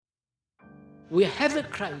we have a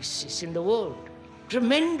crisis in the world,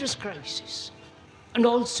 tremendous crisis, and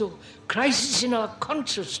also crisis in our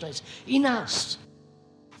consciousness, in us.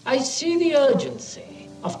 I see the urgency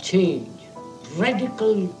of change,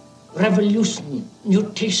 radical revolution,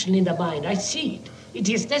 mutation in the mind. I see it. It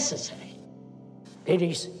is necessary. There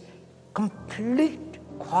is complete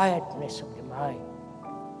quietness of the mind,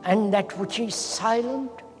 and that which is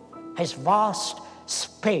silent has vast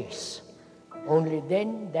space. Only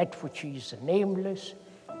then that which is nameless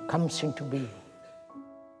comes into being.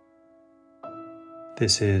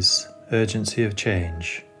 This is Urgency of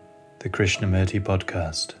Change, the Krishnamurti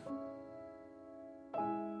podcast.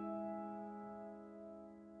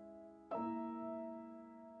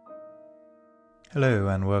 Hello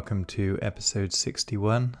and welcome to episode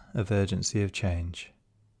 61 of Urgency of Change.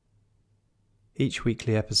 Each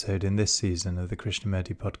weekly episode in this season of the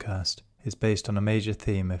Krishnamurti podcast is based on a major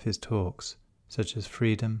theme of his talks, such as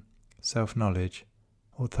freedom, self-knowledge,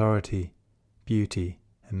 authority, beauty,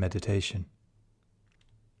 and meditation.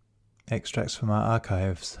 Extracts from our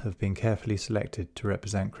archives have been carefully selected to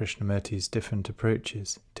represent Krishnamurti's different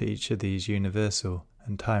approaches to each of these universal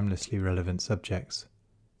and timelessly relevant subjects.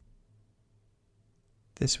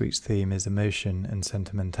 This week's theme is emotion and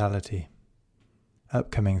sentimentality.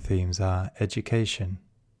 Upcoming themes are education,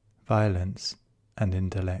 violence, and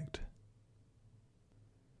intellect.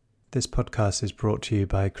 This podcast is brought to you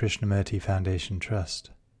by Krishnamurti Foundation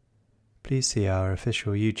Trust. Please see our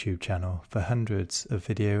official YouTube channel for hundreds of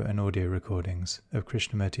video and audio recordings of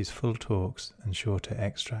Krishnamurti's full talks and shorter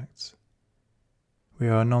extracts. We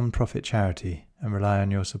are a non-profit charity and rely on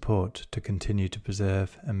your support to continue to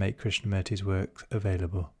preserve and make Krishnamurti's work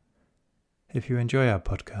available. If you enjoy our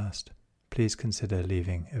podcast, please consider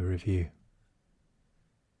leaving a review.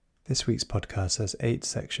 This week's podcast has 8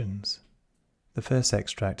 sections. The first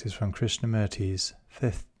extract is from Krishnamurti's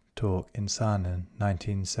 5th talk in Sanand,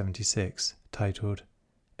 1976, titled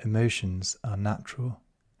Emotions Are Natural,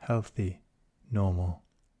 Healthy, Normal.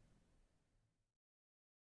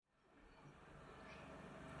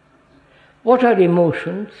 What are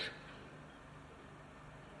emotions?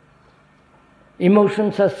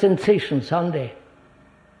 Emotions are sensations, aren't they?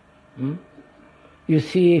 You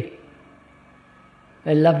see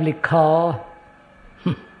a lovely car,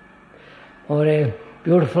 or a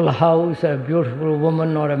beautiful house, or a beautiful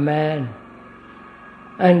woman, or a man,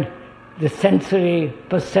 and the sensory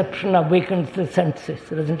perception awakens the senses,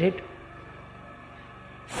 doesn't it?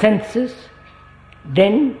 Senses,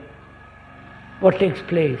 then what takes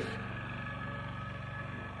place?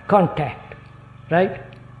 Contact, right?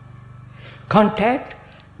 Contact,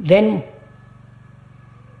 then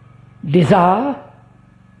desire.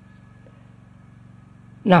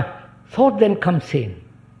 Now, thought then comes in,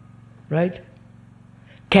 right?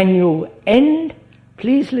 Can you end,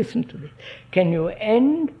 please listen to this, can you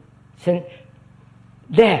end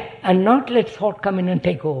there and not let thought come in and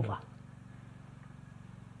take over?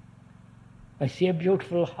 I see a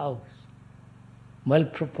beautiful house, well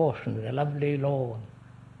proportioned, a lovely lawn,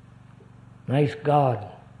 nice garden.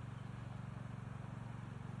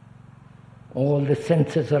 All the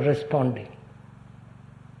senses are responding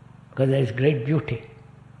because there is great beauty,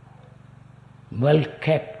 well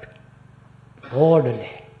kept, orderly,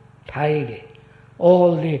 tidy.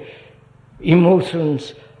 All the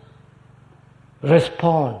emotions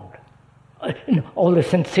respond, all the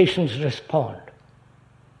sensations respond.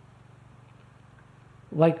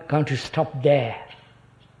 Why can't you stop there?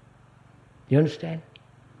 You understand?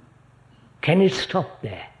 Can it stop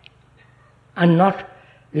there and not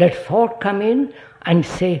let thought come in and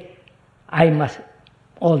say, I must,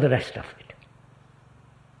 all the rest of it?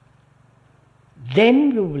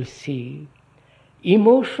 Then you will see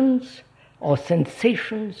emotions or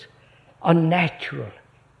sensations are natural,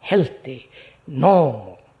 healthy,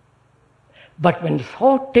 normal. But when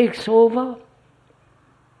thought takes over,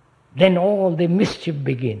 then all the mischief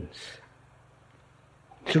begins.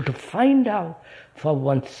 So to find out for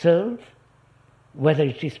oneself whether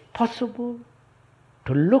it is possible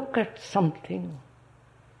to look at something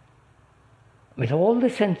with all the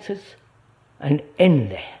senses and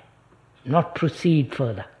end there, not proceed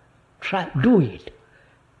further. Do it.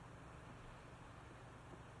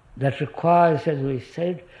 That requires, as we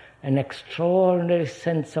said, an extraordinary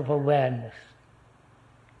sense of awareness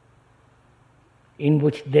in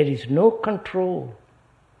which there is no control.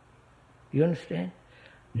 You understand?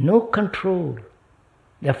 No control.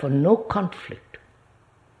 Therefore no conflict.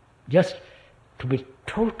 Just to be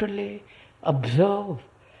totally observe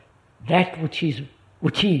that which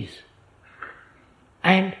is.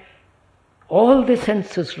 And all the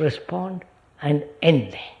senses respond and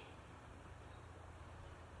end there.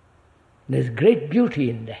 There's great beauty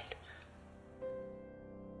in that.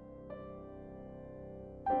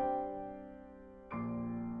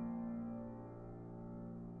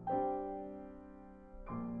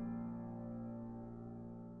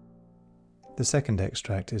 The second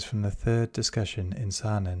extract is from the third discussion in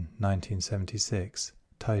Saanen 1976,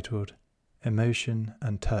 titled Emotion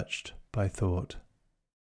and Touched by Thought.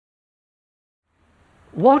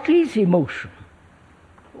 What is emotion?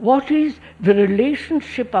 What is the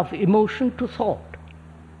relationship of emotion to thought?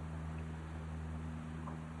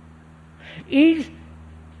 Is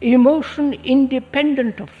emotion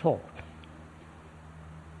independent of thought?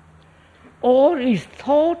 Or is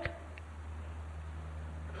thought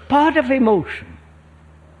part of emotion?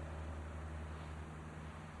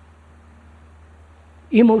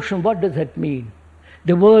 Emotion, what does that mean?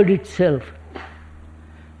 The word itself.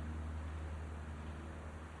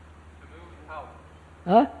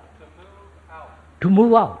 Huh? To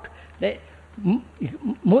move out. It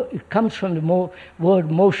comes from the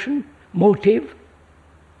word motion, motive,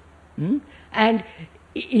 and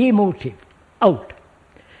emotive, out.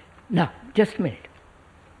 Now, just a minute.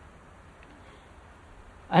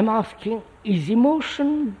 I'm asking, is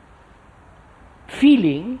emotion,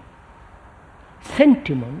 feeling,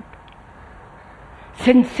 sentiment,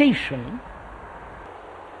 sensation,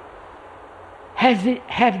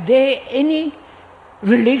 have they any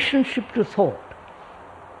relationship to thought?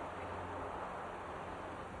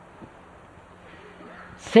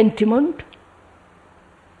 Sentiment,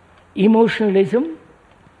 emotionalism,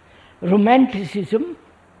 romanticism,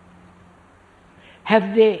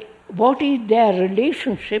 what is their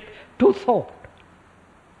relationship to thought?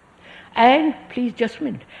 And, please just a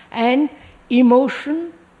minute, and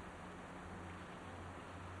emotion,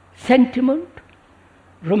 sentiment,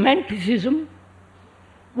 romanticism,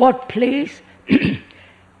 what place,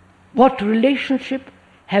 what relationship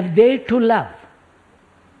have they to love?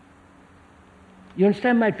 You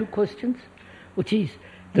understand my two questions? Which is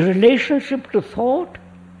the relationship to thought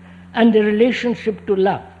and the relationship to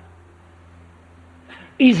love.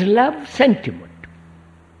 Is love sentiment?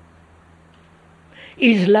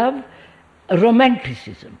 Is love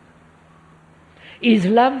romanticism? Is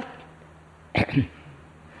love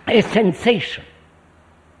a sensation?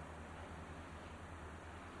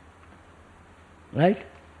 Right?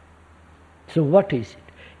 So what is it?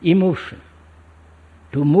 Emotion.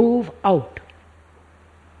 To move out.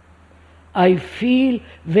 I feel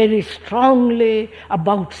very strongly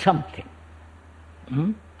about something.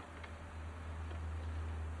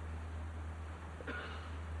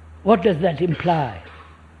 What does that imply?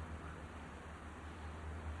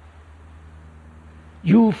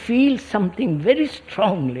 You feel something very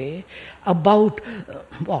strongly about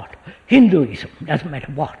what? Hinduism, doesn't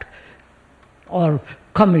matter what. Or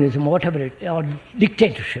communism, whatever it is, or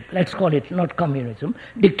dictatorship, let's call it not communism,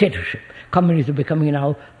 dictatorship. Communism becoming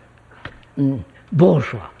now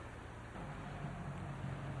bourgeois.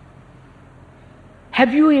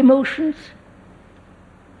 Have you emotions?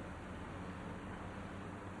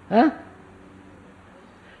 Huh?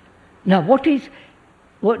 Now, what is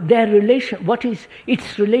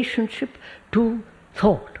its relationship to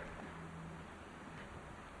thought?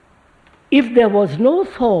 If there was no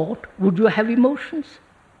thought, would you have emotions?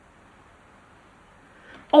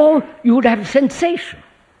 Or you would have sensation?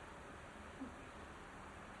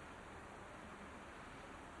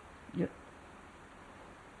 Yeah.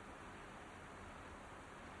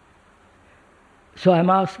 So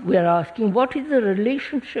we are asking, what is the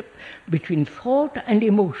relationship between thought and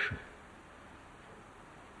emotion?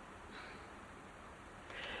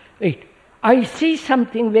 Wait, I see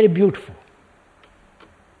something very beautiful.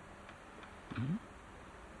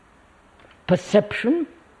 Perception,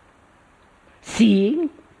 seeing,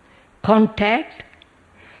 contact,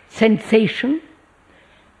 sensation,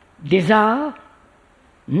 desire,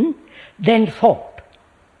 then thought.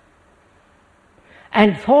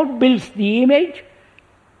 And thought builds the image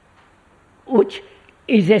which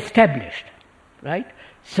is established, right?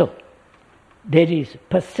 So, there is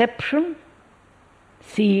perception,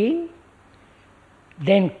 seeing,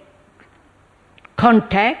 then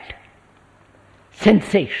contact,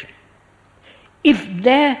 sensation.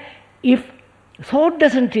 If thought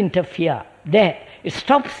doesn't interfere there, it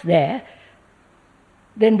stops there,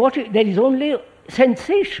 then there is only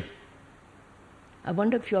sensation. I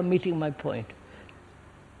wonder if you are meeting my point.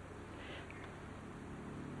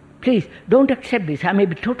 Please, don't accept this. I may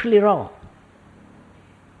be totally wrong.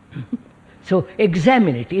 So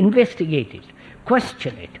examine it, investigate it,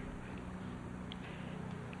 question it.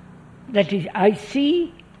 That is, I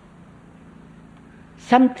see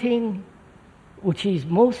something which is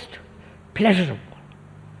most pleasurable,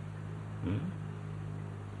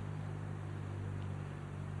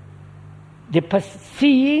 The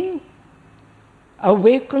seeing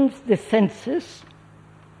awakens the senses,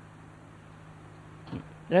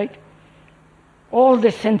 right? All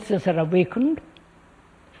the senses are awakened,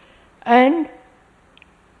 and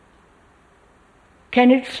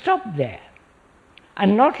can it stop there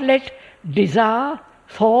and not let desire,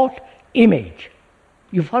 thought, image?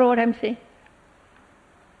 You follow what I'm saying?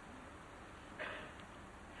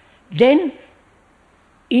 Then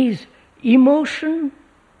is emotion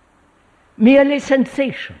merely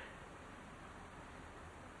sensation,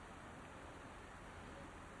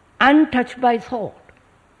 untouched by thought?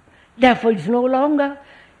 Therefore, it's no longer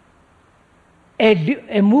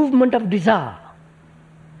a movement of desire.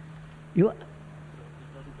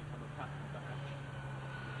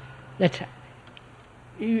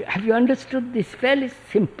 Have you understood this? Fairly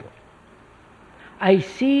simple. I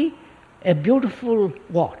see a beautiful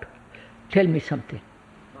what? Tell me something.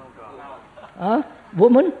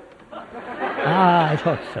 Woman? I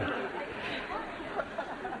thought so.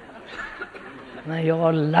 Now you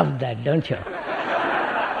all love that, don't you?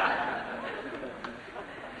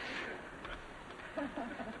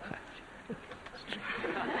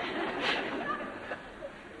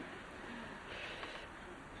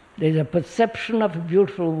 There's a perception of a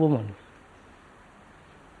beautiful woman.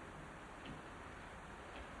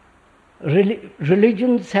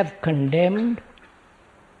 Religions have condemned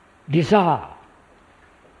desire,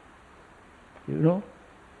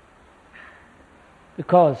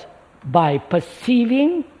 because by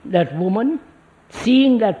perceiving that woman,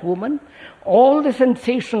 seeing that woman, all the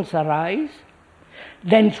sensations arise,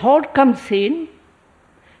 then thought comes in,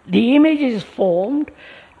 the image is formed,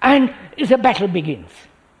 and the battle begins.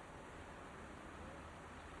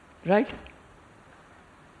 Right?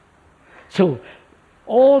 So,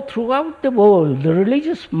 all throughout the world, the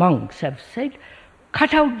religious monks have said,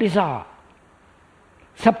 cut out desire,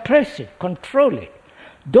 suppress it, control it.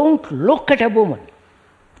 Don't look at a woman.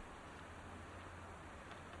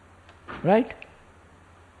 Right?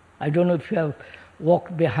 I don't know if you have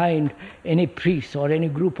walked behind any priest or any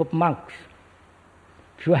group of monks.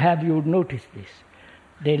 If you have, you would notice this.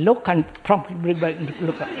 They look and promptly bring back and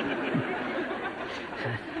look up.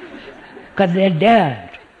 Because they're dared.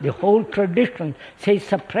 The whole tradition says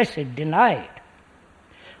suppress it, deny it.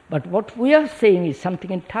 But what we are saying is something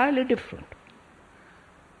entirely different.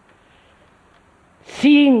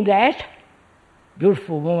 Seeing that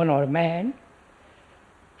beautiful woman or man,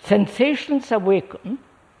 sensations awaken,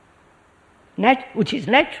 which is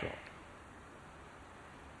natural.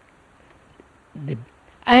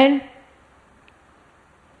 And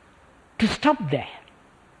to stop there.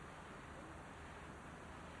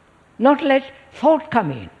 Not let thought come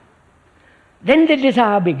in. Then the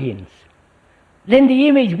desire begins. Then the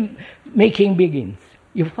image making begins.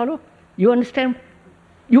 You follow? You understand?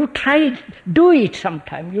 You try it, do it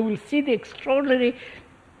sometime. You will see the extraordinary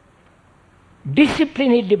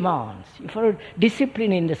discipline it demands. You follow?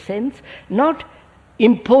 Discipline in the sense, not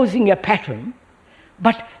imposing a pattern,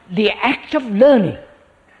 but the act of learning,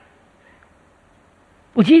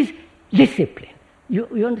 which is discipline. You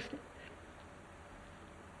understand?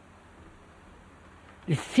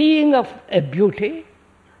 The seeing of a beauty,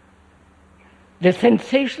 the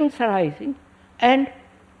sensations arising and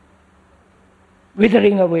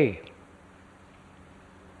withering away.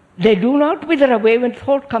 They do not wither away when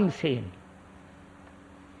thought comes in.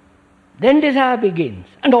 Then desire begins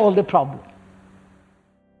and all the problem.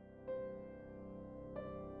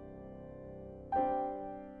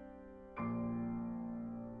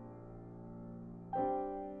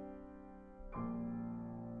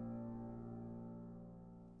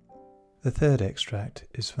 The third extract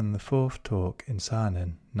is from the fourth talk in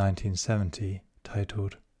Saanen, 1970,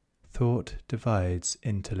 titled Thought Divides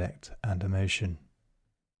Intellect and Emotion.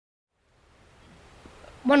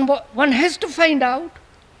 One has to find out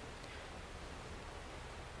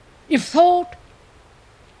if thought,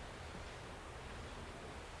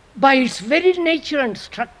 by its very nature and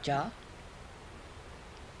structure,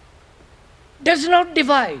 does not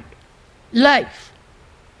divide life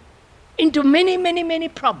into many, many, many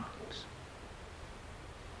problems.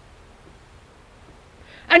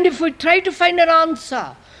 And if we try to find an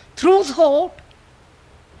answer through thought,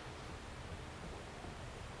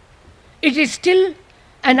 it is still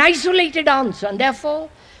an isolated answer and therefore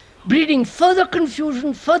breeding further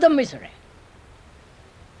confusion, further misery.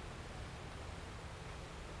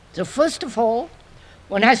 So first of all,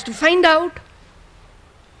 one has to find out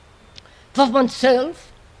for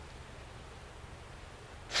oneself,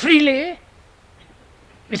 freely,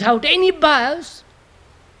 without any bias,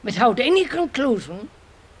 without any conclusion,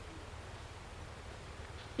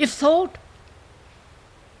 If thought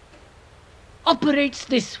operates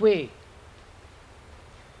this way,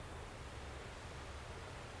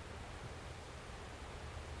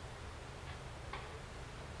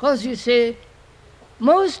 because you see,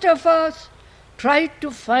 most of us try to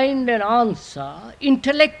find an answer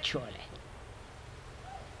intellectually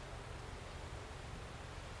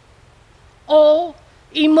or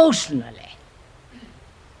emotionally,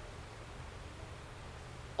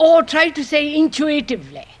 or try to say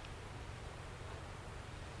intuitively.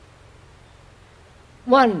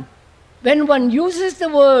 When one uses the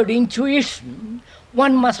word intuition,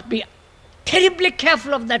 one must be terribly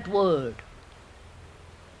careful of that word.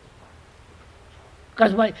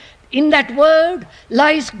 Because in that word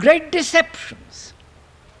lies great deceptions.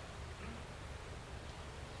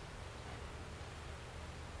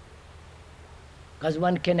 Because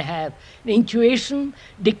one can have an intuition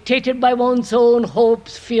dictated by one's own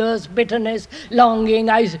hopes, fears, bitterness, longing,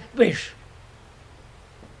 I wish.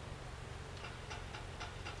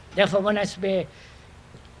 Therefore one has to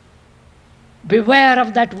beware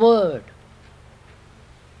of that word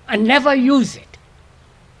and never use it.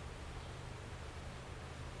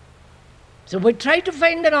 So we try to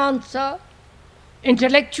find an answer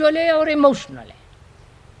intellectually or emotionally,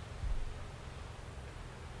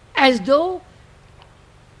 as though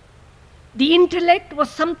the intellect was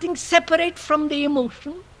something separate from the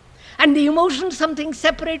emotion, and the emotion something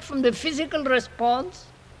separate from the physical response,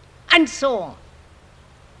 and so on.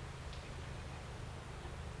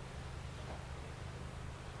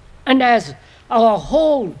 And as our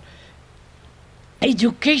whole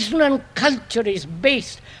education and culture is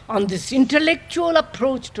based on this intellectual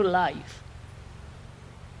approach to life,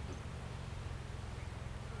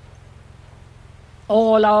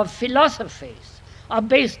 all our philosophies are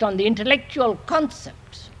based on the intellectual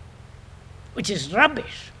concepts, which is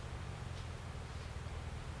rubbish.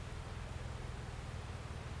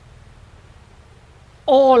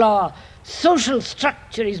 All our social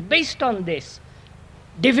structure is based on this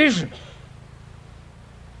division.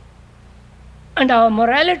 And our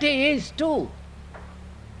morality is too.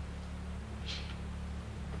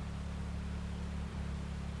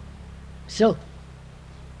 So,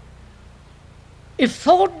 if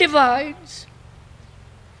thought divides,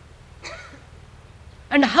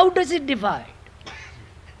 and how does it divide?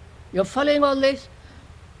 You're following all this?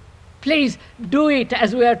 Please do it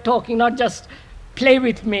as we are talking, not just play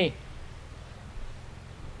with me.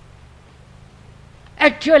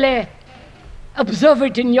 Actually, observe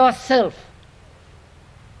it in yourself.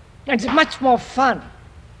 It's much more fun.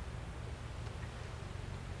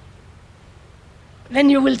 Then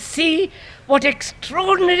you will see what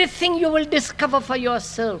extraordinary thing you will discover for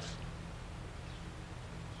yourself.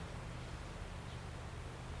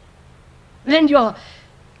 Then you'll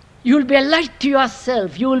be a light to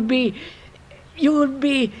yourself. You will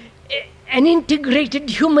be an integrated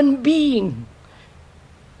human being,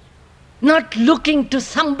 not looking to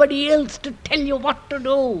somebody else to tell you what to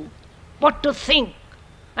do, what to think,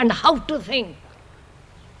 and how to think.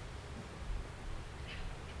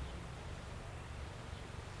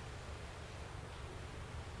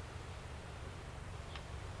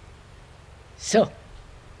 So,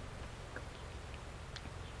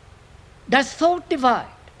 does thought divide?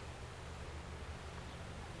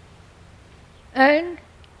 And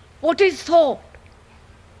what is thought?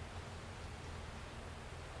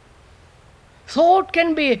 Thought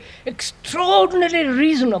can be extraordinarily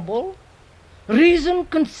reasonable, reason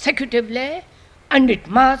consecutively, and it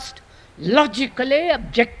must logically,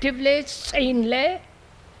 objectively, sanely,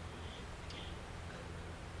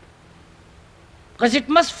 because it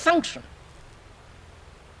must function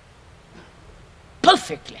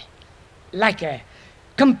perfectly, like a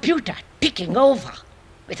computer ticking over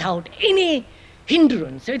without any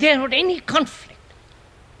hindrance, without any conflict.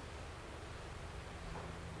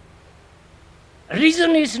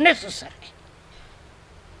 Reason is necessary.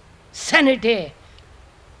 Sanity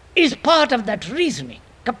is part of that reasoning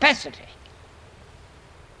capacity.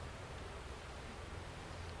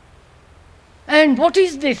 And what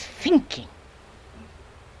is this thinking?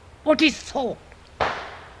 What is thought?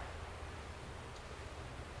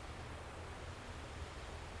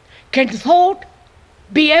 Can thought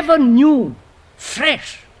be ever new,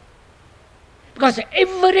 fresh? Because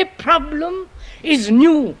every problem is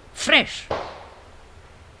new, fresh.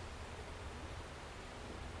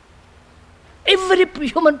 Every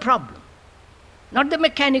human problem, not the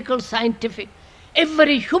mechanical, scientific,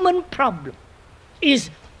 every human problem is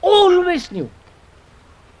always new.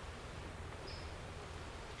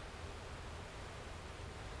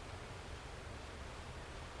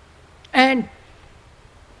 And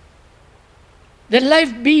the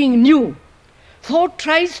life being new, thought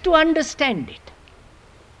tries to understand it,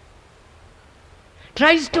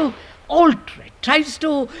 tries to alter it, tries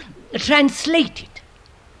to translate it,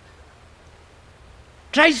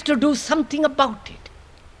 tries to do something about it.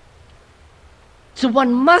 So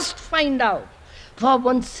one must find out for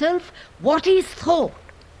oneself what is thought.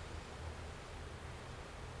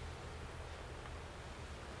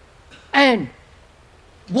 And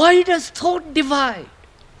why does thought divide?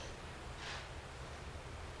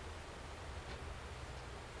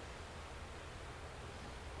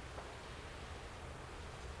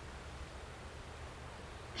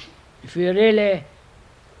 If you really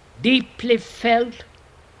deeply felt,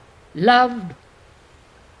 loved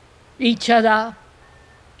each other,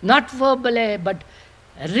 not verbally but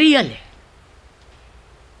really,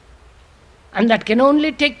 and that can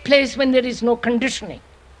only take place when there is no conditioning,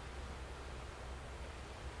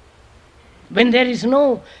 when there is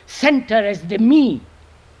no center as the me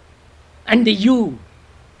and the you.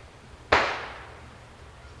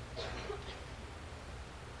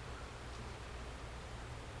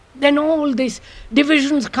 Then all these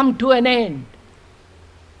divisions come to an end.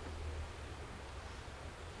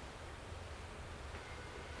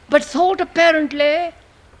 But thought apparently,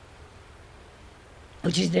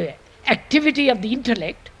 which is the activity of the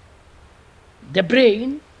intellect, the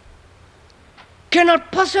brain,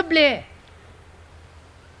 cannot possibly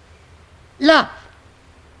love.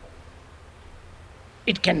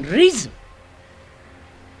 It can reason.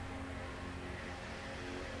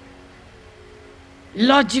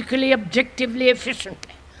 Logically, objectively,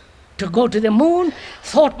 efficiently. To go to the moon,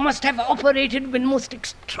 thought must have operated in most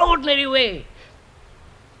extraordinary way.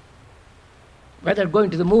 Whether going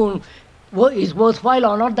to the moon is worthwhile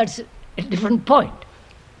or not, that's a different point.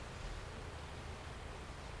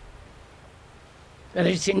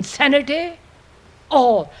 Whether it's insanity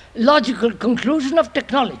or logical conclusion of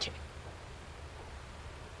technology.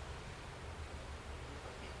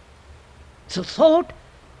 So thought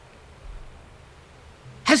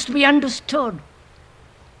has to be understood.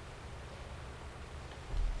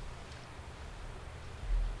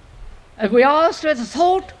 If we ask whether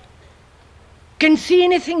thought can see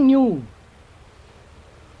anything new,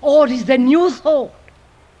 or is there new thought,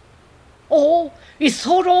 or is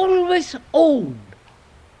thought always old?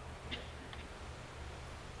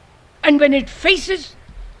 And when it faces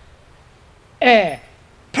a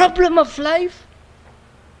problem of life,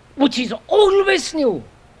 which is always new,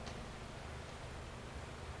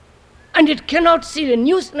 and it cannot see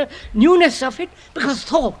the newness of it because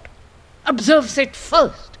thought observes it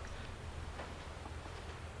first.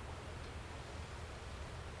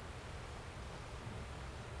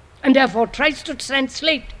 And therefore tries to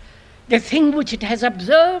translate the thing which it has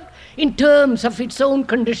observed in terms of its own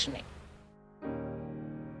conditioning.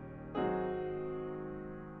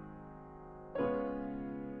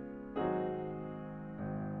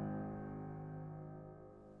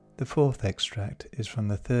 The fourth extract is from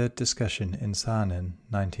the third discussion in Saanen,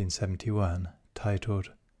 1971,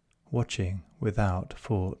 titled Watching Without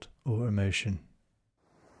Thought or Emotion.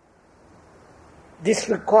 This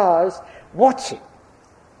requires watching.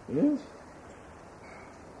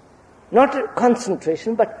 Not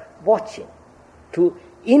concentration, but watching.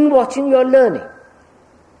 In watching, you are learning.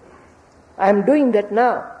 I am doing that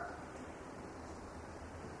now.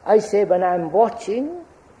 I say when I am watching,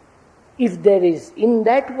 if there is in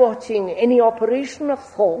that watching any operation of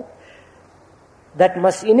thought, that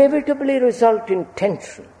must inevitably result in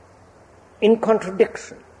tension, in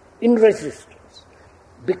contradiction, in resistance,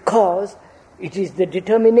 because it is the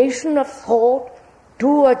determination of thought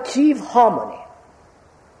to achieve harmony.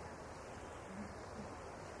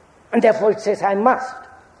 And therefore it says, I must.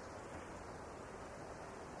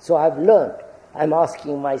 So I've learned. I'm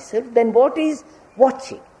asking myself, then what is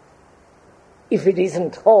watching? If it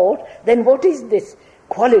isn't thought, then what is this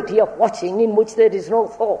quality of watching in which there is no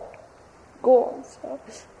thought? Go on, sir.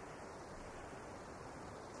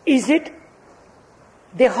 Is it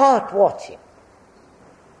the heart watching?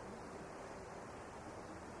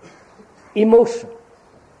 Emotion,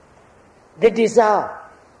 the desire,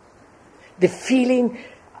 the feeling,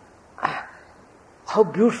 how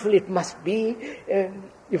beautiful it must be.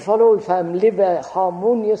 You follow, if I live a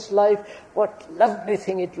harmonious life, what lovely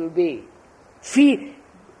thing it will be.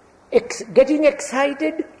 Getting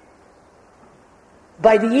excited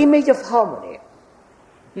by the image of harmony,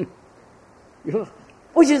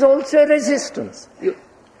 which is also a resistance.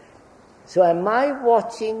 So am I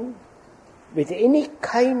watching with any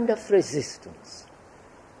kind of resistance?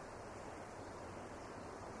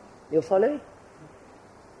 You follow?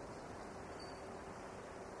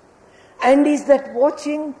 And is that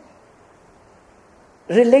watching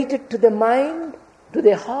related to the mind, to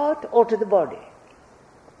the heart, or to the body?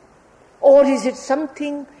 Or is it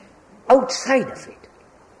something outside of it?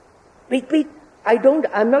 Wait,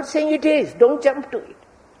 I'm not saying it is, don't jump to it.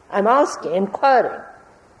 I'm asking, inquiring.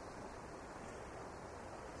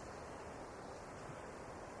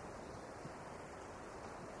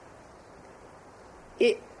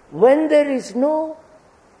 When there is no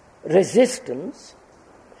resistance,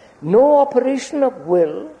 no operation of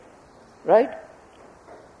will, right?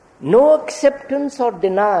 No acceptance or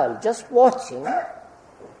denial, just watching.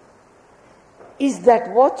 Is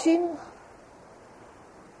that watching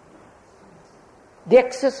the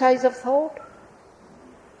exercise of thought?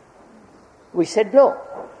 We said no,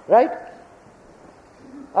 right?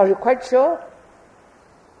 Are you quite sure?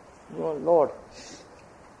 Oh, Lord.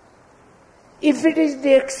 If it is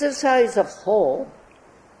the exercise of thought,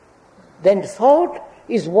 then thought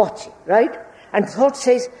is watching, right? And thought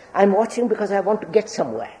says, I'm watching because I want to get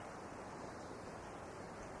somewhere.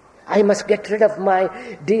 I must get rid of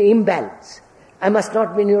the imbalance. I must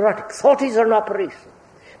not be neurotic. Thought is an operation.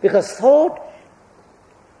 Because thought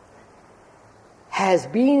has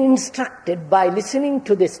been instructed by listening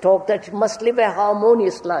to this talk that it must live a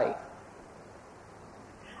harmonious life.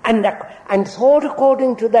 And thought,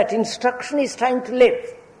 according to that instruction, is trying to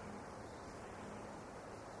live.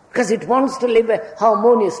 Because it wants to live a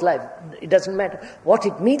harmonious life. It doesn't matter what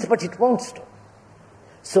it means, but it wants to.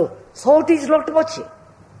 So, thought is not watching.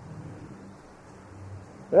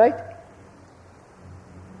 Right?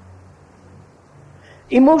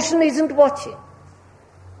 Emotion isn't watching.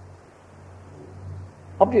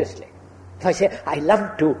 Obviously. If I say, I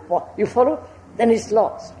love to, you follow? Then it's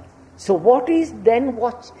lost. So what is then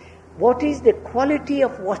watch? What is the quality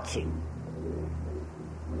of watching?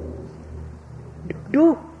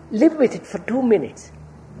 Do live with it for 2 minutes.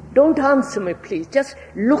 Don't answer me, please. Just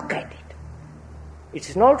look at it.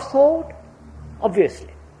 It's not thought,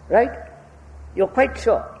 obviously, right? You're quite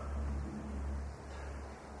sure.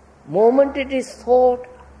 Moment it is thought,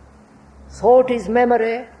 thought is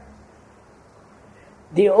memory.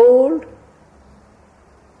 The old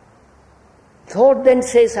thought then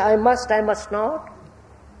says, I must not.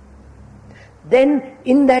 Then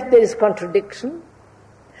in that there is contradiction,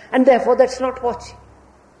 and therefore that's not watching.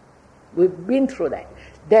 We've been through that.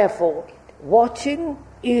 Therefore, watching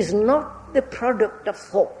is not the product of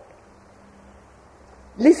thought.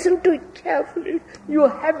 Listen to it carefully. You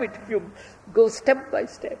have it if you go step by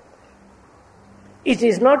step. It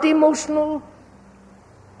is not emotional,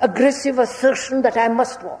 aggressive assertion that I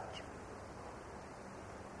must watch.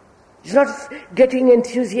 It's not getting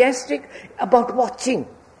enthusiastic about watching.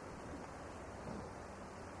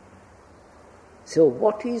 So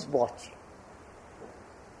what is watching?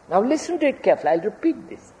 Now listen to it carefully. I'll repeat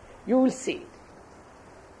this. You will see it.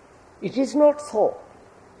 It is not thought.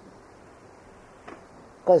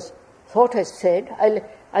 Because thought has said,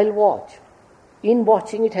 I'll watch. In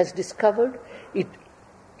watching it has discovered it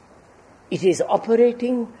is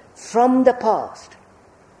operating from the past.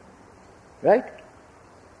 Right?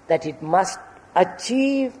 That it must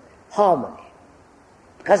achieve harmony.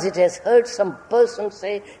 Because it has heard some person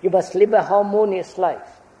say, you must live a harmonious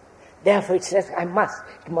life. Therefore it says, I must.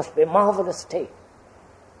 It must be a marvelous state.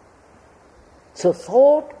 So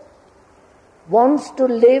thought wants to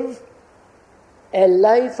live a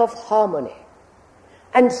life of harmony.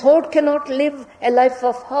 And thought cannot live a life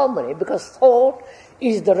of harmony because thought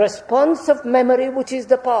is the response of memory, which is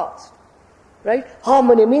the past. Right?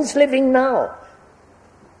 Harmony means living now.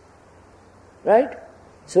 Right?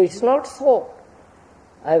 So it's not thought.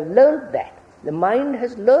 I've learned that. The mind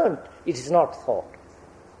has learned it is not thought.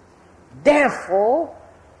 Therefore,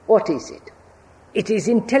 what is it? It is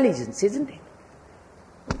intelligence, isn't it?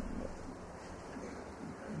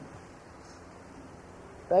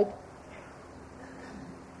 Right?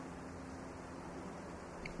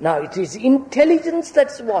 Now, it is intelligence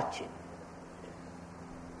that's watching.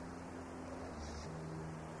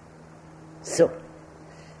 So,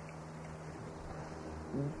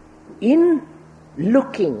 in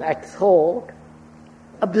looking at thought,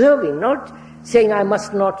 observing, not saying I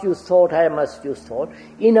must not use thought, I must use thought,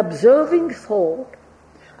 in observing thought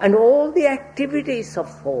and all the activities of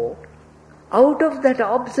thought, out of that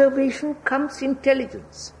observation comes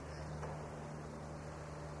intelligence.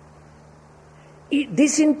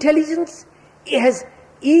 This intelligence is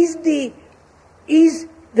the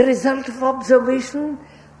result of observation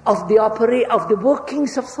of the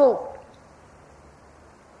workings of thought.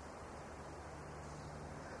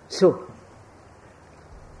 So,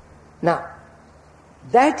 now,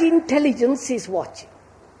 that intelligence is watching,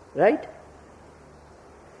 right?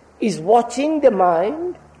 Is watching the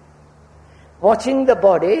mind, watching the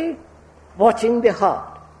body, watching the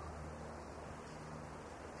heart.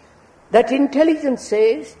 That intelligence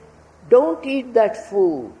says, don't eat that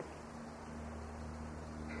food.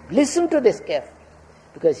 Listen to this carefully.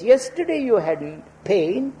 Because yesterday you had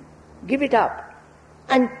pain, give it up.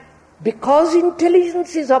 And because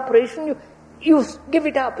intelligence is operation, you give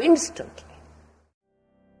it up instantly.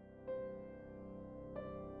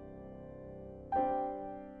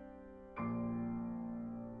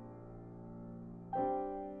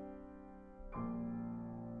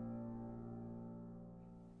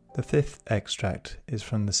 The fifth extract is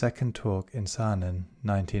from the second talk in Saanen,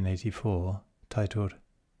 1984, titled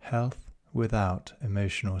Health Without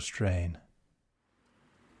Emotional Strain.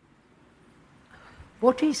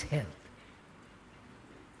 What is health?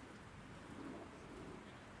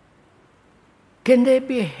 Can there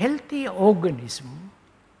be a healthy organism,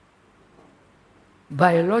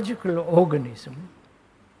 biological organism,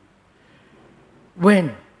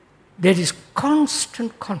 when there is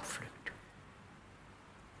constant conflict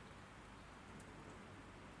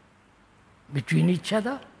between each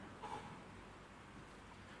other,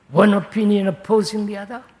 one opinion opposing the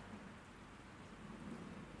other,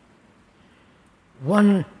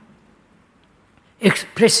 one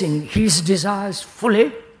expressing his desires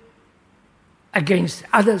fully against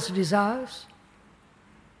others' desires?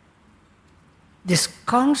 This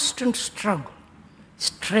constant struggle,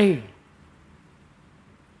 strain,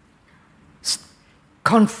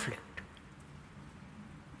 conflict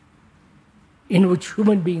in which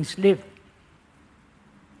human beings live,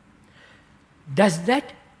 does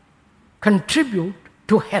that contribute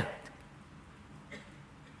to health?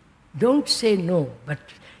 Don't say no, but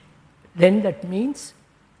then that means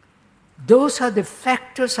those are the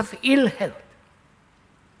factors of ill health.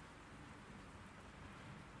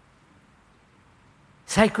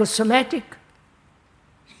 Psychosomatic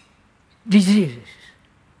diseases.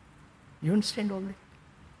 You understand all that?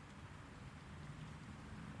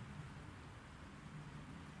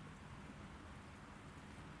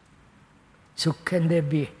 So can there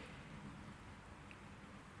be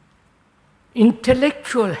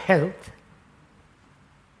intellectual health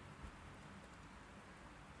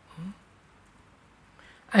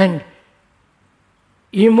and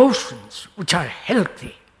emotions which are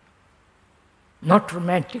healthy, not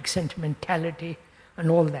romantic sentimentality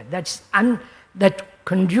and all that. That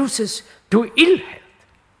conduces to ill health.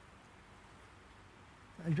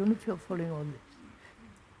 I don't know if you're following all this.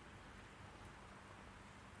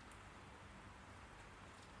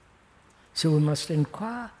 So we must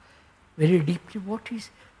inquire very deeply what is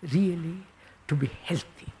really to be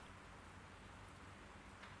healthy.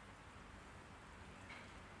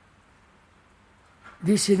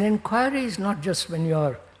 This inquiry is not just when you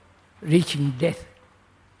are reaching death,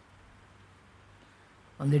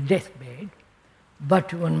 on the deathbed,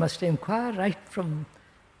 but one must inquire right from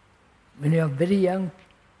when you are very young,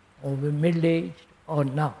 or middle-aged, or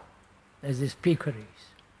now, as the speaker is.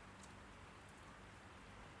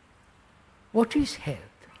 What is health?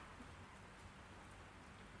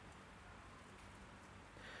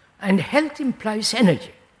 And health implies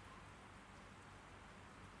energy,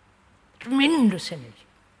 tremendous energy.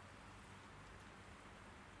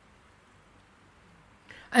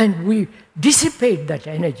 And we dissipate that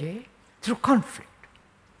energy through conflict,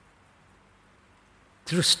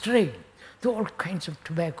 through strain, through all kinds of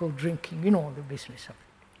tobacco drinking, you know, all the business of it.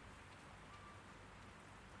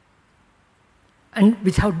 And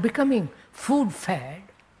without becoming food fad,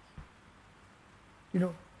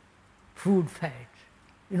 food fads,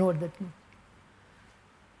 you know what that means?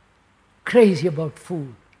 Crazy about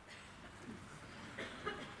food.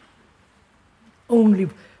 Only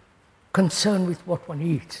concerned with what one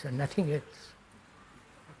eats and nothing else.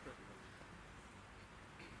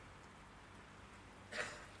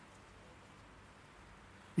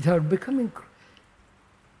 Without becoming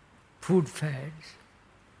food fads,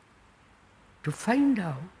 to find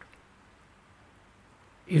out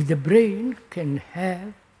if the brain can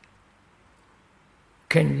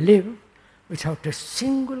live without a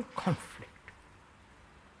single conflict.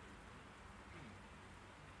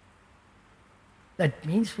 That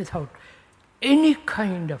means without any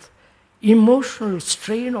kind of emotional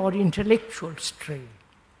strain or intellectual strain.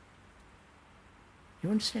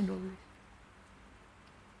 You understand all this?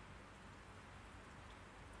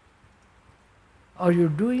 Are you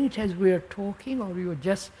doing it as we are talking, or you're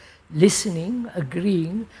just listening,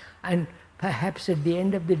 agreeing, and perhaps at the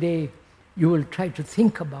end of the day you will try to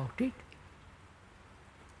think about it?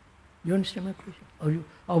 You understand my question?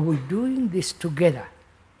 Are we doing this together?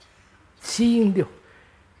 Seeing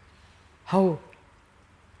how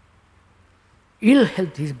ill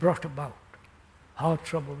health is brought about heart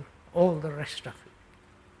trouble, all the rest of it.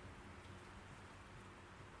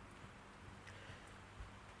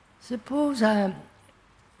 Suppose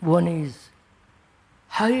one is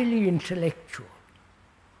highly intellectual.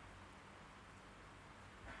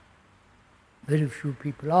 Very few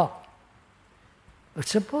people are. But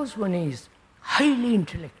suppose one is highly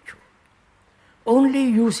intellectual, only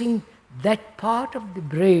using that part of the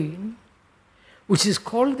brain which is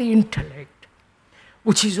called the intellect,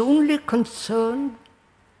 which is only concerned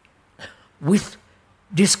with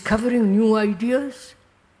discovering new ideas,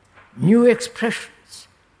 new expressions,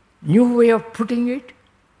 new way of putting it,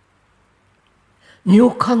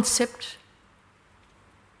 new concepts,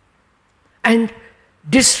 and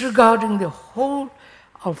disregarding the whole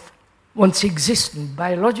of one's existence,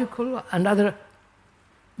 biological and other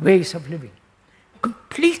ways of living,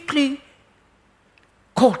 completely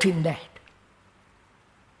caught in that,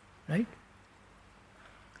 right?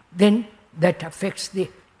 Then that affects the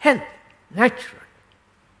health, naturally.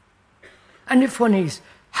 And if one is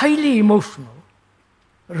highly emotional,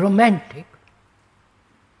 romantic,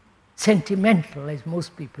 sentimental, as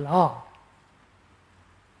most people are,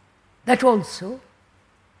 that also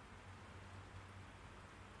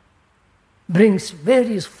brings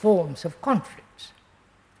various forms of conflicts,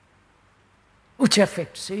 which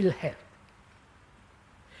affects ill health.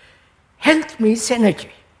 Health means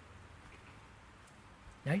energy,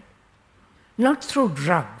 right? Not through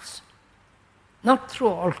drugs, not through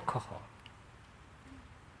alcohol,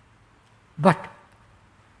 but,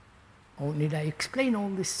 oh, need I explain all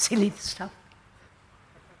this silly stuff?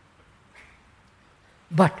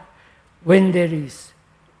 But when there is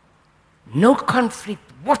no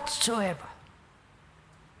conflict whatsoever,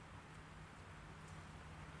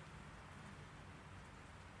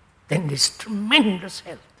 then there's tremendous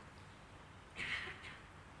health.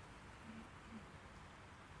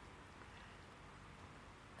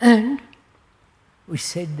 And we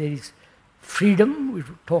said there is freedom, we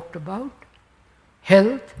talked about,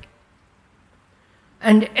 health,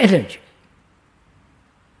 and energy.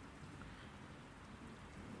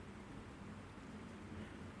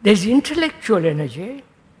 There's intellectual energy,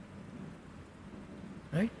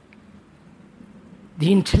 right?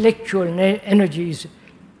 The intellectual energy is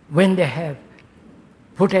when they have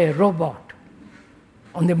put a robot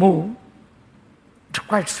on the moon. It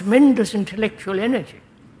requires tremendous intellectual energy.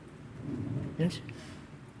 Yes?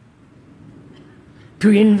 To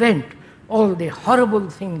invent all the horrible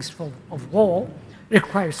things of war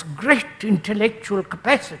requires great intellectual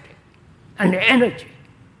capacity and energy.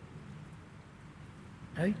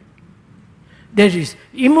 Right? There is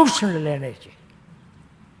emotional energy.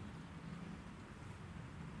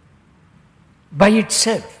 By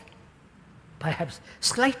itself, perhaps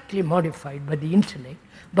slightly modified by the intellect,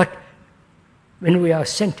 but when we are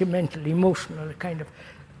sentimental, emotional, a kind of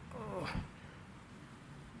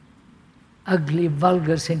ugly,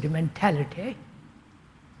 vulgar sentimentality,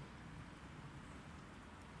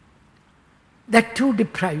 that too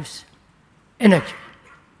deprives energy.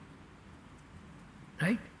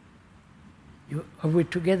 Right? Are we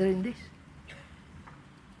together in this?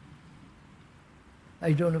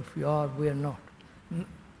 I don't know if you are, we are not.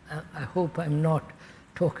 I hope I'm not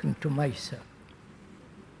talking to myself.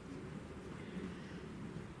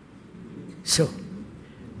 So,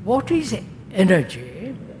 what is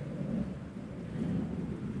energy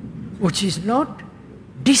which is not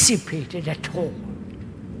dissipated at all?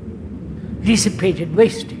 Dissipated,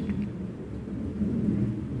 wasted.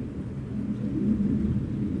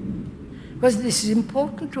 Because this is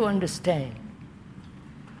important to understand.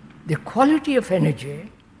 The quality of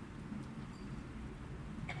energy,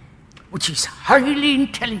 which is highly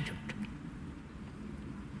intelligent,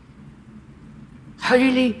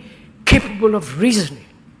 highly capable of reasoning,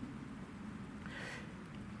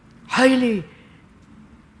 highly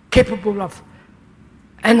capable of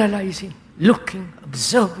analyzing, looking,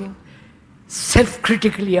 observing,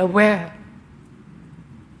 self-critically aware,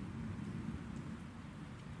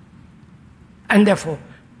 and therefore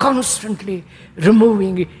constantly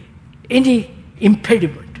removing any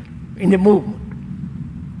impediment in the movement.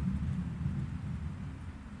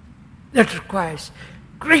 That requires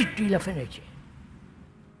a great deal of energy.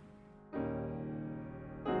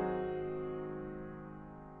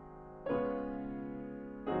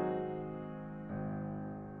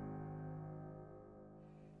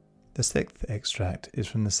 The sixth extract is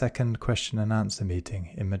from the second question and answer meeting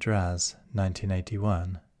in Madras,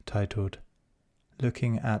 1981, titled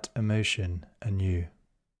Looking at Emotion Anew.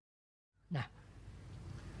 Now,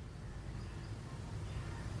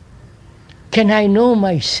 can I know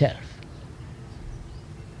myself?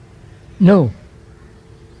 No.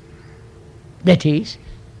 That is,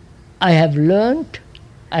 I have learnt,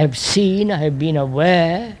 I have seen, I have been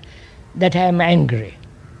aware that I am angry.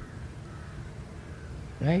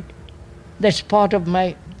 Right? That's part of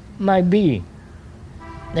my being.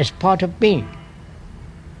 That's part of me.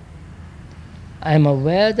 I am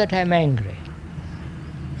aware that I am angry.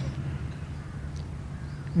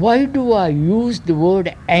 Why do I use the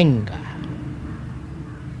word anger?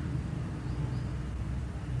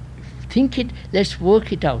 Think it, let's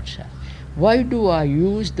work it out, sir. Why do I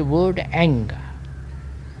use the word anger?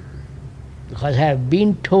 Because I have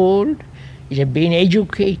been told, I have been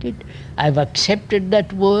educated, I have accepted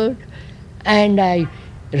that word, and I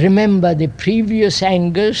remember the previous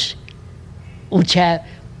angers which have,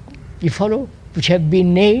 you follow, which have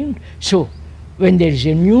been named. So when there is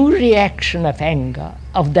a new reaction of anger,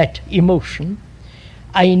 of that emotion,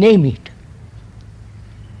 I name it.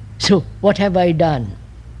 So what have I done?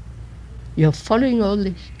 You are following all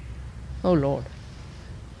this? Oh Lord.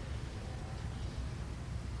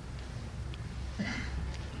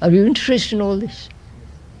 Are you interested in all this?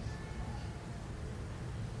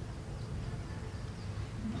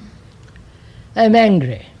 I'm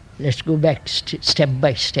angry. Let's go back step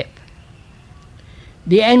by step.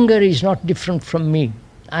 The anger is not different from me.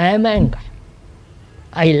 I am anger.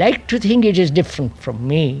 I like to think it is different from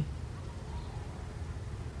me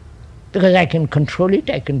because I can control it,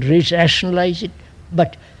 I can rationalize it,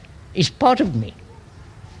 but it's part of me.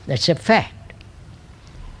 That's a fact.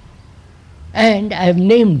 And I have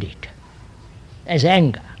named it as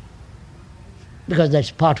anger because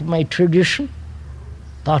that's part of my tradition,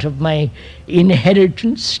 part of my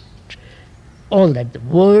inheritance, all that.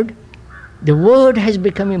 The word has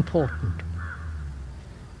become important,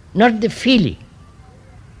 not the feeling.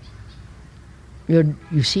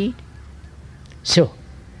 You see it? So,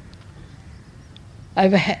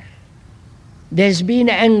 there's been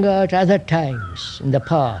anger at other times in the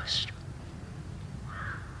past.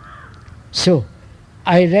 So,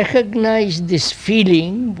 I recognize this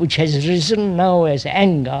feeling which has risen now as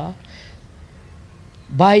anger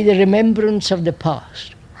by the remembrance of the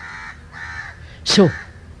past. So,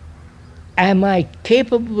 am I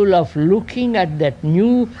capable of looking at that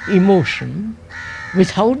new emotion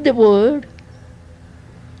without the word,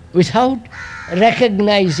 without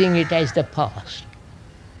recognizing it as the past?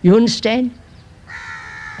 You understand?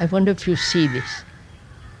 I wonder if you see this.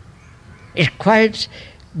 It requires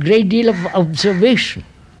a great deal of observation.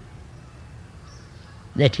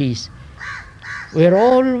 That is, we're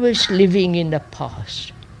always living in the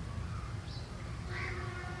past.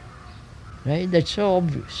 Right? That's so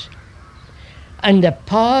obvious. And the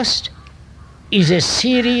past is a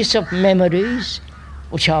series of memories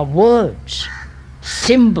which are words,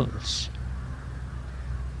 symbols.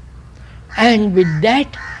 And with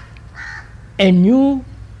that, a new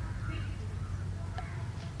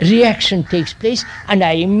reaction takes place, and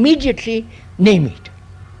I immediately name it.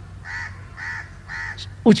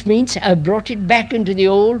 Which means I brought it back into the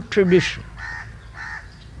old tradition.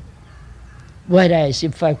 Whereas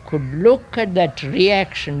if I could look at that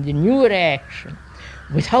reaction, the new reaction,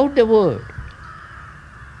 without the word,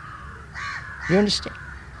 you understand?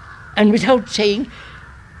 And without saying,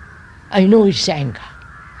 I know it's anger.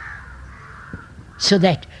 So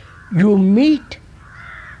that you meet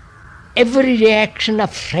every reaction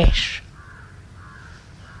afresh.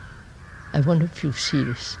 I wonder if you see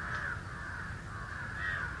this.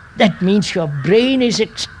 That means your brain is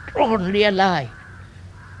extraordinarily alive,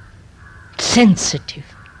 sensitive,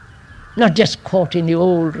 not just caught in the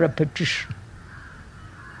old repetition.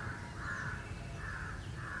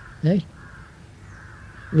 Right?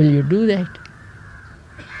 Will you do that?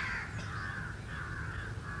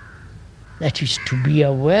 That is to be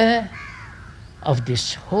aware of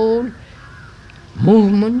this whole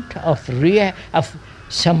movement of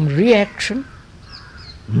some reaction,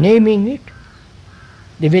 naming it.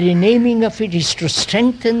 The very naming of it is to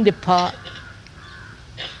strengthen the part.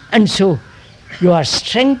 And so you are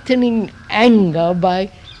strengthening anger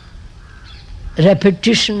by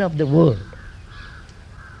repetition of the word.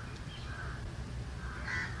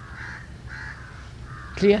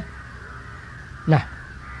 Clear? Now,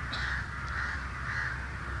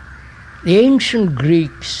 the ancient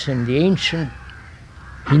Greeks and the ancient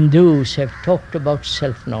Hindus have talked about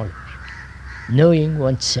self-knowledge, knowing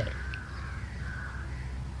oneself.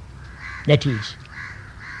 That is,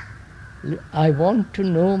 I want to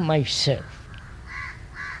know myself.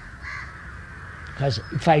 Because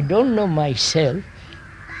if I don't know myself,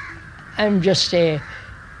 I'm just a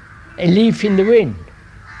leaf in the wind.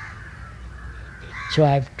 So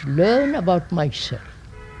I have to learn about myself.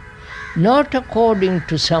 Not according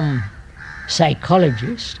to some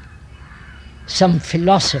psychologist, some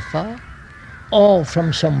philosopher or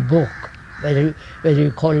from some book, whether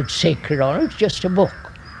you call it sacred or not, it's just a book.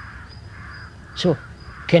 So,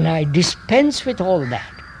 can I dispense with all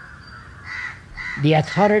that? The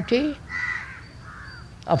authority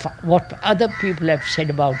of what other people have said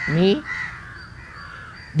about me,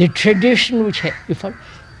 the tradition which you follow,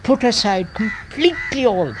 put aside completely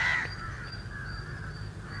all that.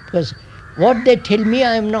 Because what they tell me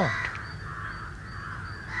I am not.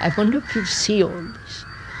 I wonder if you see all this.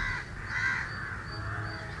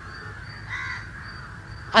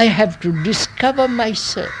 I have to discover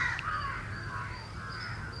myself.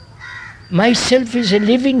 Myself is a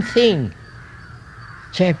living thing.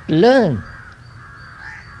 So I have to learn.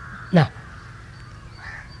 Now,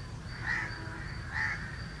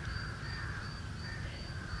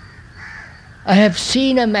 I have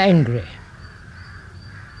seen I'm angry,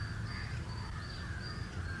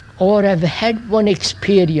 or I've had one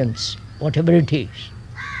experience, whatever it is,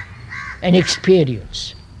 an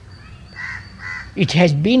experience. It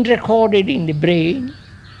has been recorded in the brain,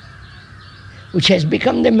 which has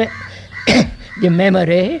become the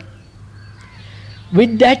memory.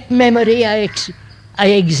 With that memory, I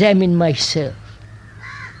examine myself.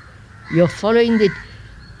 You're following it?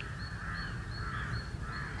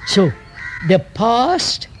 So, the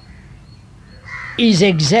past is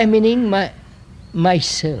examining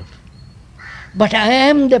myself. But I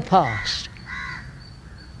am the past.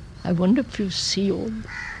 I wonder if you see all that.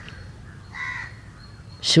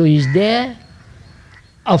 So is there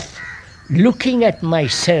of looking at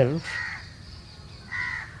myself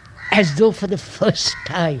as though for the first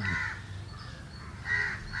time.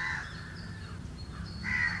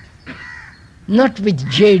 Not with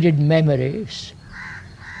jaded memories,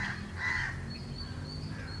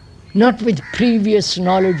 not with previous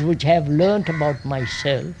knowledge which I have learnt about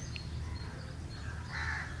myself.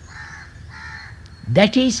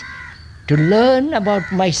 That is, to learn about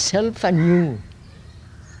myself anew.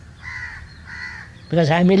 Because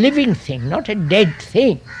I am a living thing, not a dead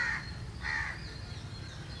thing.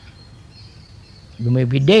 You may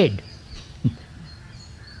be dead.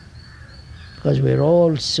 Because we're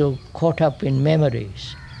all so caught up in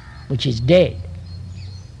memories, which is dead.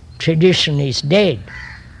 Tradition is dead.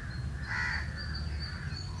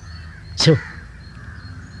 So,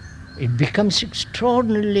 it becomes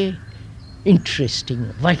extraordinarily interesting,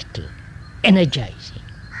 vital, energizing.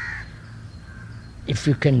 If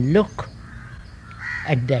you can look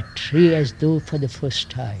at that tree as though for the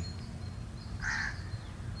first time,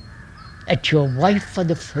 at your wife for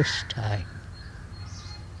the first time,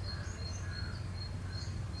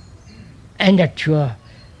 and at your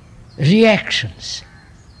reactions,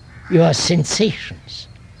 your sensations,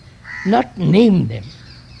 not name them,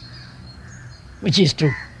 which is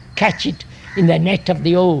to catch it in the net of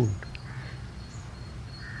the old,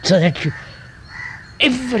 so that you,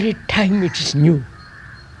 every time it is new.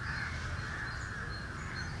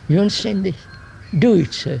 You understand this? Do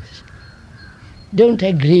it, sirs. Don't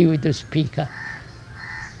agree with the speaker.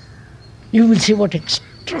 You will see what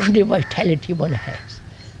extraordinary vitality one has.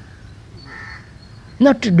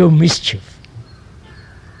 Not to do mischief.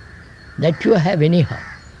 That you have anyhow.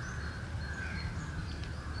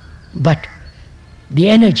 But the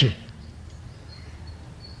energy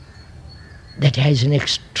that has an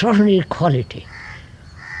extraordinary quality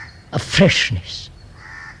of freshness,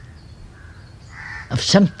 of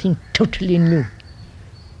something totally new.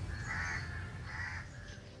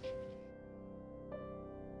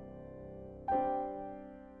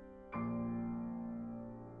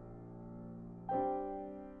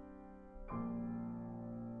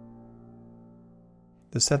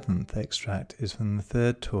 The seventh extract is from the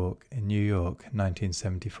third talk in New York,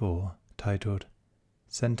 1974, titled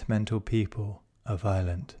Sentimental People Are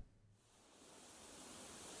Violent.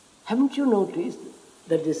 Haven't you noticed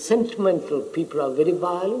that the sentimental people are very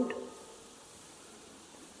violent?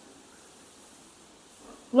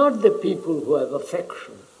 Not the people who have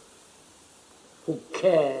affection, who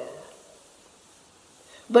care,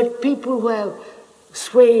 but people who are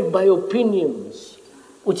swayed by opinions,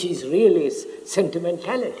 which is really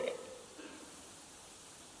sentimentality,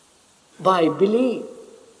 by belief.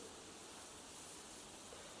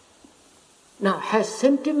 Now, has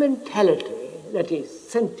sentimentality, that is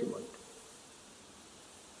sentiment,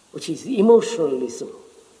 which is emotionalism,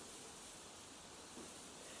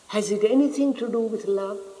 has it anything to do with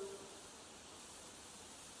love?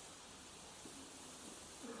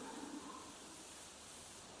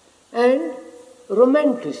 And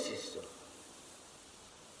romanticism.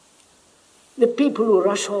 The people who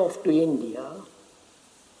rush off to India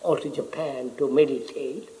or to Japan to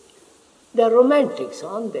meditate, they're romantics,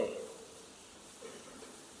 aren't they?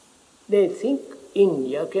 they think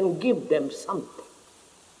India can give them something.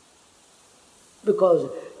 Because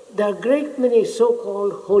there are a great many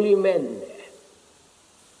so-called holy men there.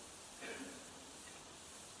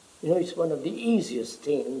 It's one of the easiest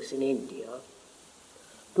things in India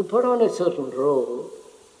to put on a certain robe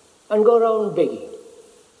and go around begging.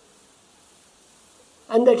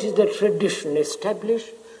 And that is the tradition established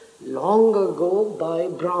long ago by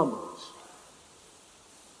Brahmins,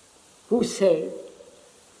 who said,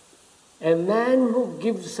 a man who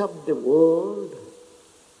gives up the world,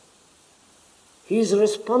 his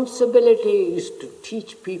responsibility is to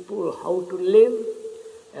teach people how to live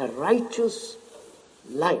a righteous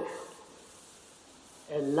life,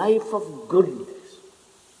 a life of goodness.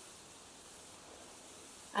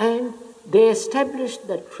 And they established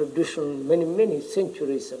that tradition many, many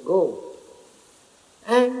centuries ago.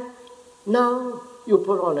 And now you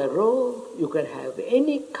put on a robe, you can have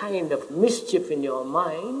any kind of mischief in your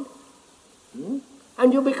mind,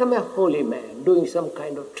 and you become a holy man doing some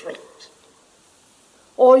kind of tricks.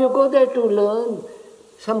 Or you go there to learn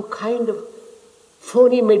some kind of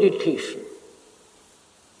phony meditation.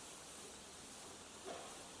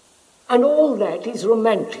 And all that is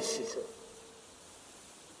romanticism.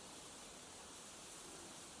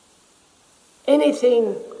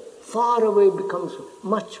 Anything far away becomes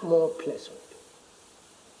much more pleasant.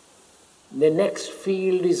 The next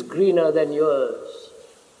field is greener than yours.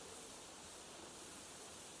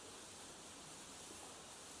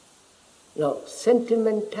 Now,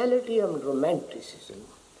 sentimentality and romanticism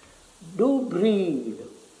do breed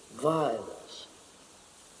violence.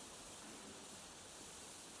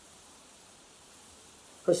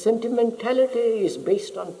 For sentimentality is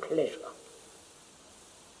based on pleasure.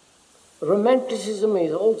 Romanticism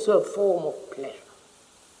is also a form of pleasure.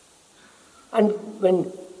 And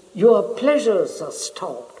when your pleasures are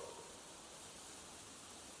stopped,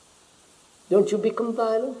 don't you become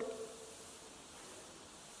violent?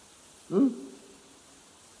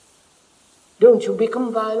 Don't you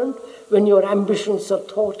become violent when your ambitions are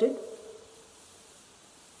thwarted?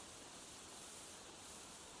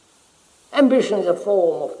 Ambition is a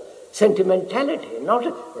form of sentimentality, not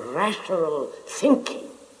a rational thinking.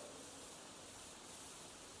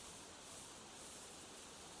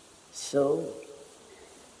 So,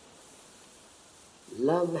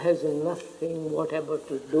 love has nothing whatever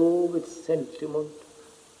to do with sentiment,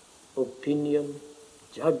 opinion,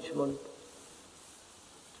 judgment,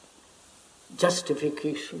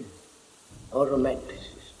 justification, or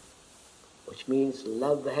romanticism, which means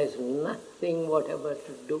love has nothing whatever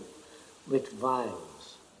to do with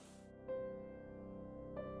violence.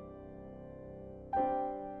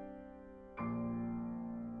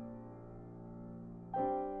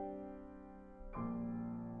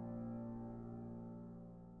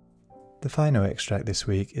 The final extract this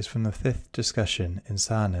week is from the fifth discussion in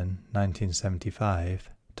Saanen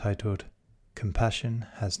 1975, titled Compassion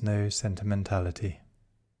Has No Sentimentality.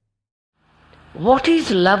 What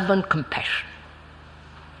is love and compassion?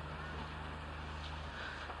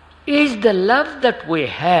 Is the love that we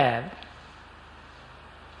have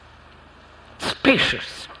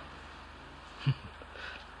spacious?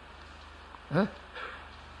 Huh?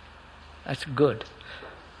 That's good.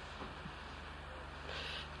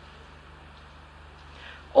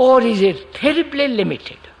 Or is it terribly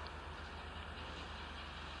limited?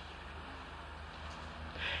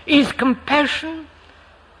 Is compassion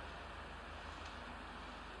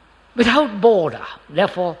without border,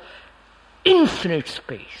 therefore infinite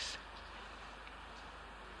space?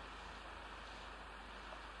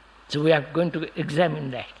 So we are going to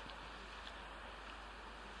examine that.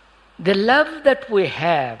 The love that we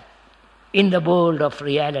have in the world of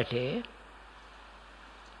reality,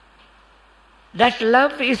 that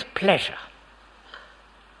love is pleasure.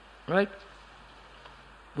 Right?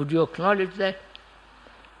 Would you acknowledge that?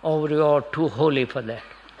 Or you are too holy for that?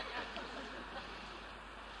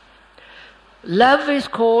 Love is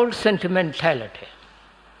called sentimentality,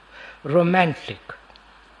 romantic,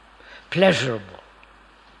 pleasurable.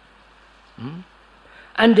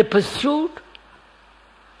 And the pursuit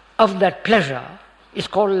of that pleasure is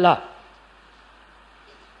called love.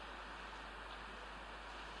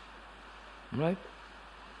 Right?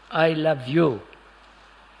 I love you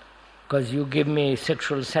because you give me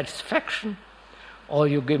sexual satisfaction, or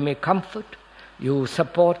you give me comfort, you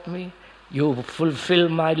support me, you fulfill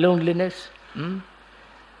my loneliness.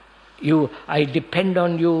 I depend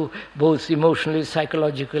on you both emotionally,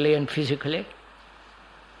 psychologically and physically.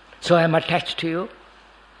 So I am attached to you.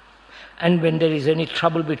 And when there is any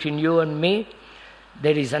trouble between you and me,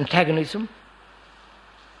 there is antagonism,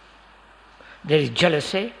 there is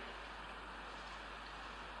jealousy,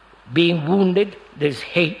 being wounded, there's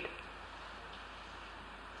hate.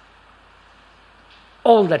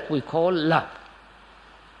 All that we call love.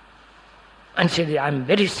 And say, I'm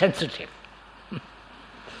very sensitive.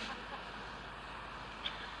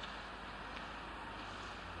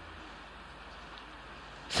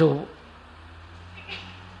 So,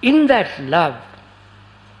 in that love,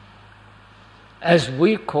 as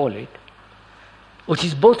we call it, which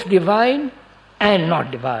is both divine and not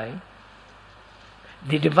divine,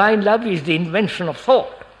 the divine love is the invention of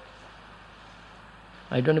thought.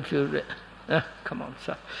 I don't know if you... come on,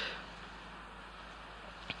 sir.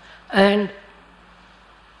 And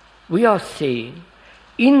we are saying,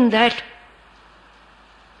 in that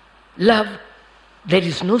love, there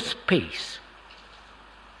is no space.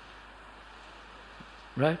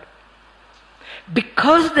 Right?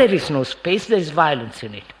 Because there is no space, there is violence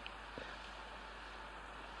in it.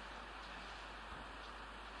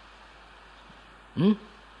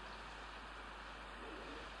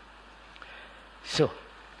 So,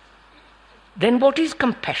 then what is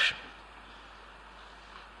compassion?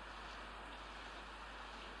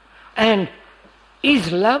 And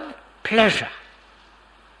is love pleasure?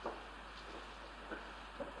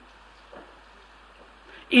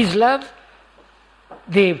 Is love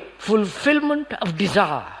the fulfillment of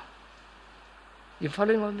desire? You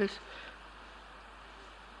following all this?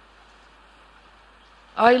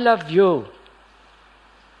 I love you.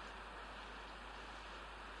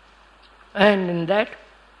 And in that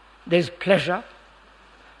there is pleasure.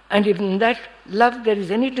 And if in that love there is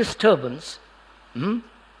any disturbance, there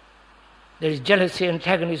is jealousy,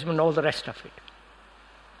 antagonism and all the rest of it.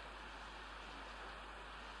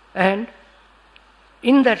 And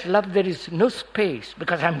in that love there is no space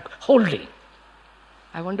because I'm holding.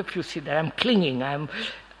 I wonder if you see that. I'm clinging.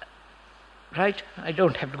 Right? I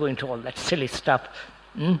don't have to go into all that silly stuff.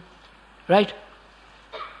 Right?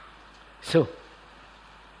 So,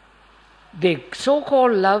 the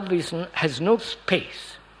so-called love has no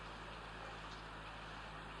space.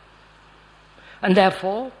 And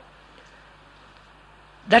therefore,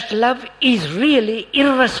 that love is really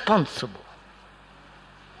irresponsible.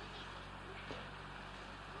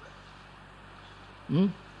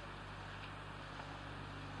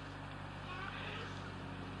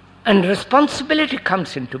 And responsibility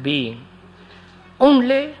comes into being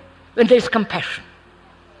only when there is compassion.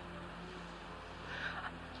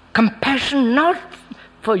 Compassion not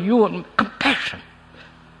for you, compassion.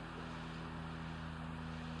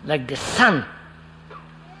 Like the sun.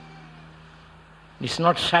 It's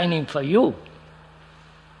not shining for you.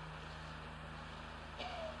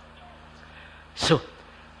 So,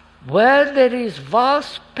 where there is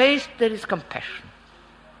vast space, there is compassion.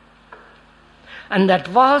 And that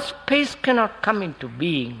vast space cannot come into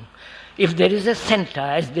being if there is a center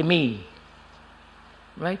as the me.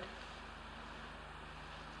 Right?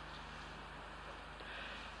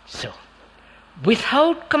 So,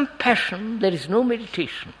 without compassion, there is no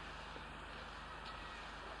meditation.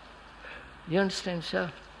 You understand,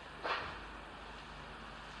 sir?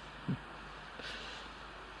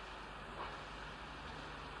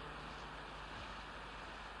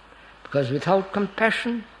 Because without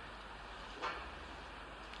compassion,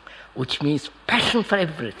 which means passion for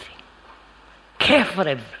everything, care for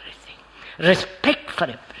everything, respect for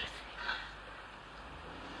everything,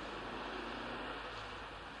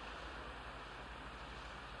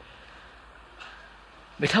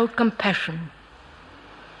 without compassion,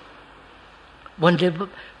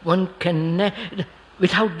 one can,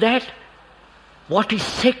 without that, what is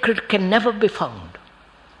sacred can never be found.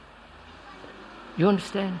 You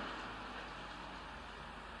understand?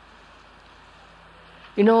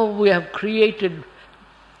 You know, we have created,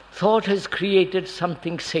 thought has created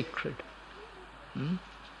something sacred.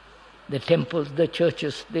 The temples, the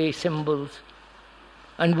churches, the symbols.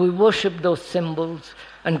 And we worship those symbols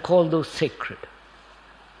and call those sacred.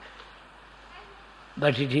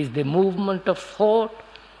 But it is the movement of thought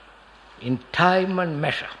in time and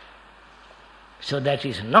measure. So that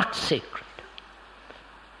is not sacred.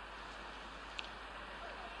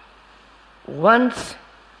 Once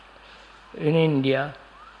in India,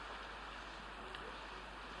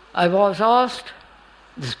 I was asked,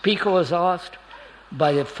 the speaker was asked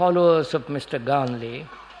by the followers of Mr. Gandhi,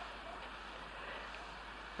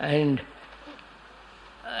 and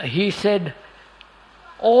he said,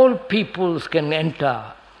 all peoples can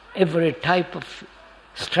enter, every type of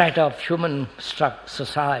strata of human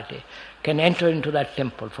society can enter into that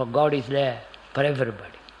temple, for God is there for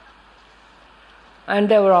everybody. And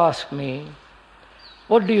they were asked me,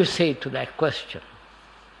 what do you say to that question?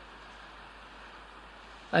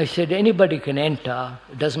 I said, anybody can enter,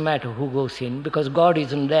 it doesn't matter who goes in, because God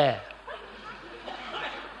isn't there.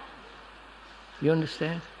 You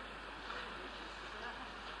understand?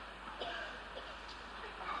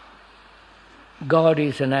 God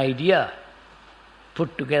is an idea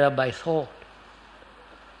put together by thought.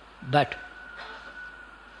 But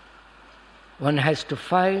one has to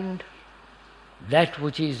find that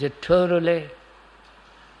which is eternally,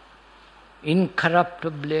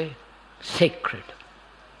 incorruptibly sacred.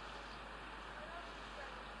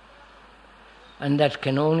 And that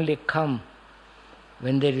can only come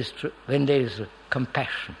when there is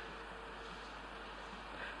compassion.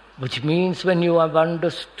 Which means when you have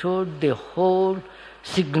understood the whole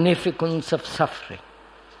significance of suffering.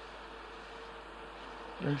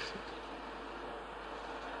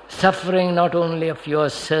 Suffering not only of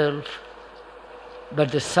yourself,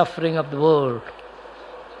 but the suffering of the world,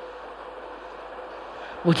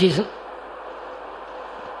 which is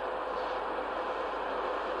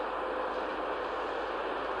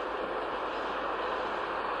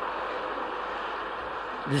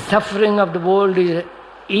the suffering of the world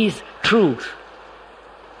is truth.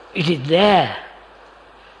 It is there.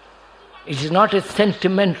 It is not a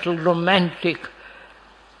sentimental, romantic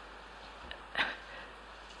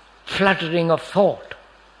fluttering of thought.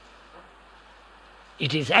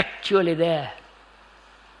 It is actually there,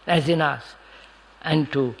 as in us. And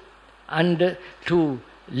to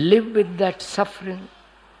live with that suffering,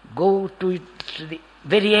 go to the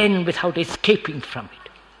very end without escaping from it.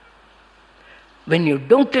 When you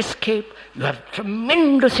don't escape, you have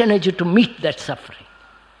tremendous energy to meet that suffering.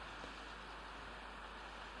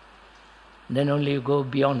 Then only you go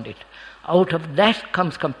beyond it. Out of that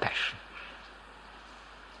comes compassion.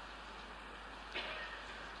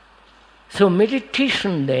 So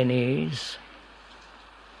meditation then is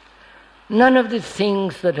none of the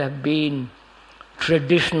things that have been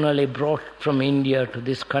traditionally brought from India to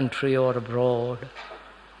this country or abroad.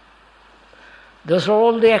 Those are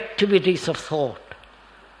all the activities of thought.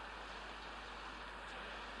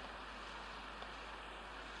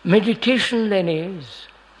 Meditation then is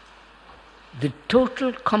the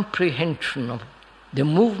total comprehension of the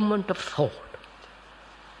movement of thought,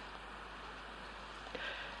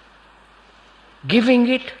 giving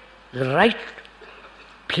it the right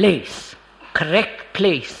place, correct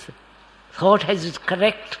place. Thought has its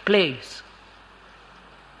correct place.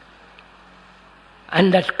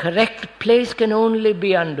 And that correct place can only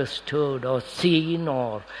be understood or seen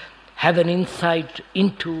or have an insight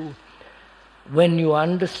into when you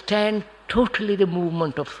understand totally the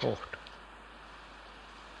movement of thought.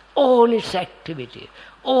 All its activity,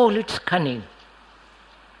 all its cunning,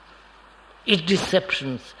 its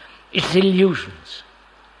deceptions, its illusions.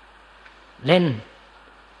 Then,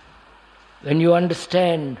 when you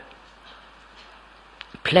understand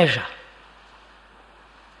pleasure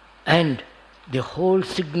and the whole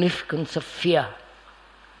significance of fear,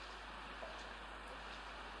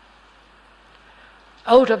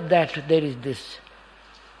 out of that there is this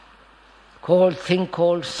thing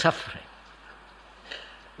called suffering,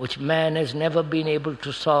 which man has never been able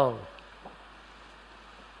to solve.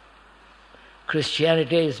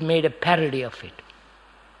 Christianity has made a parody of it.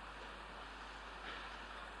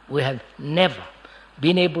 We have never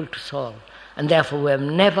been able to solve, and therefore we have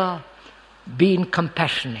never been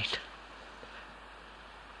compassionate.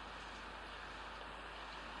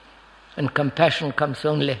 And compassion comes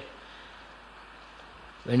only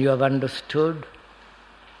when you have understood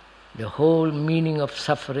the whole meaning of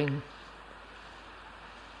suffering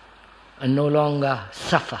and no longer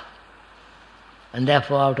suffer. And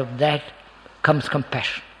therefore out of that comes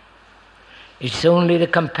compassion. It's only the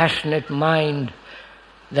compassionate mind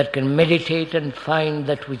that can meditate and find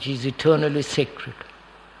that which is eternally sacred.